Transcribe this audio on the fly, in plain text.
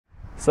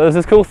So there's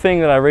this cool thing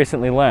that I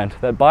recently learned,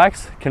 that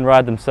bikes can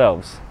ride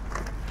themselves.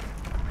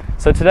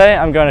 So today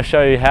I'm going to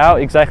show you how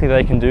exactly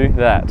they can do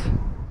that.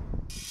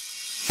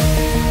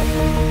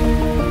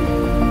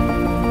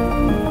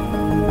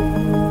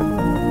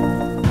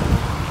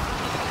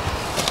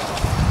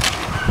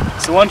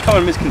 So one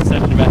common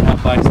misconception about how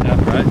bikes stay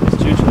upright is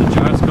due to the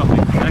gyroscopic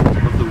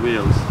effect of the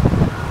wheels.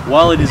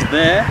 While it is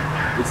there,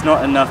 it's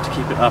not enough to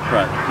keep it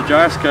upright. The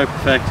gyroscope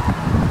effect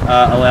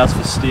allows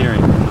for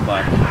steering of the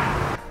bike.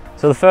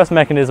 So the first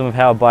mechanism of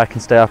how a bike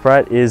can stay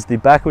upright is the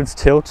backwards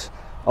tilt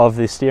of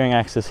the steering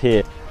axis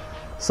here.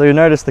 So you'll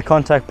notice the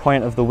contact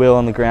point of the wheel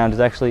on the ground is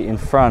actually in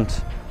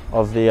front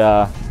of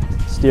the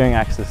steering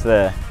axis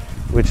there,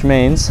 which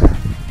means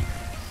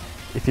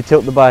if you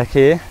tilt the bike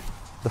here,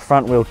 the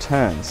front wheel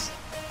turns.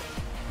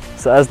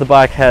 So as the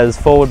bike has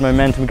forward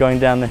momentum going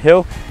down the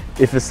hill,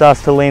 if it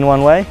starts to lean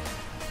one way,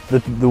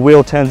 the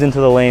wheel turns into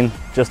the lean,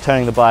 just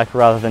turning the bike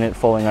rather than it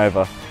falling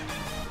over.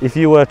 If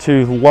you were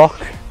to lock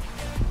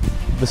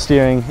the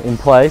steering in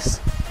place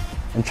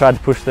and tried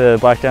to push the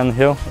bike down the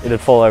hill, it'd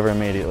fall over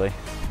immediately.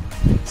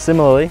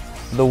 Similarly,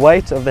 the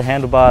weight of the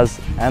handlebars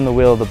and the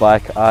wheel of the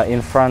bike are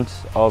in front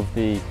of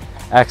the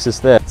axis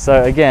there.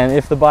 So again,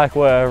 if the bike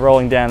were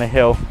rolling down a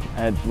hill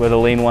and it were to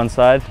lean one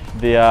side,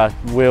 the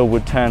wheel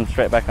would turn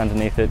straight back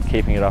underneath it,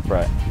 keeping it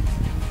upright.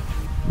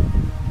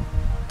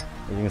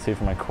 As you can see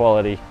from my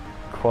quality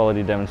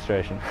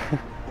demonstration.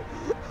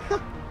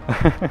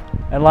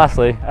 And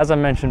lastly, as I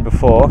mentioned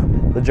before,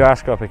 the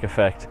gyroscopic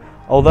effect.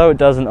 Although it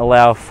doesn't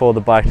allow for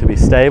the bike to be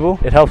stable,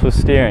 it helps with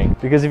steering,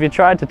 because if you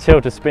tried to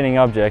tilt a spinning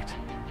object,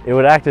 it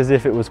would act as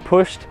if it was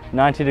pushed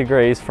 90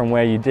 degrees from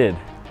where you did.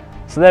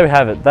 So there we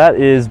have it. That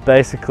is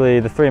basically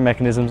the three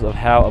mechanisms of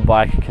how a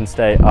bike can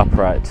stay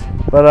upright.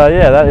 But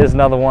yeah, that is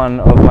another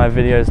one of my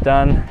videos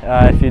done.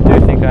 If you do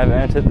think I've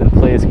earned it, then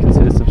please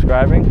consider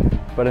subscribing.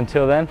 But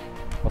until then,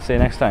 I'll see you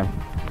next time.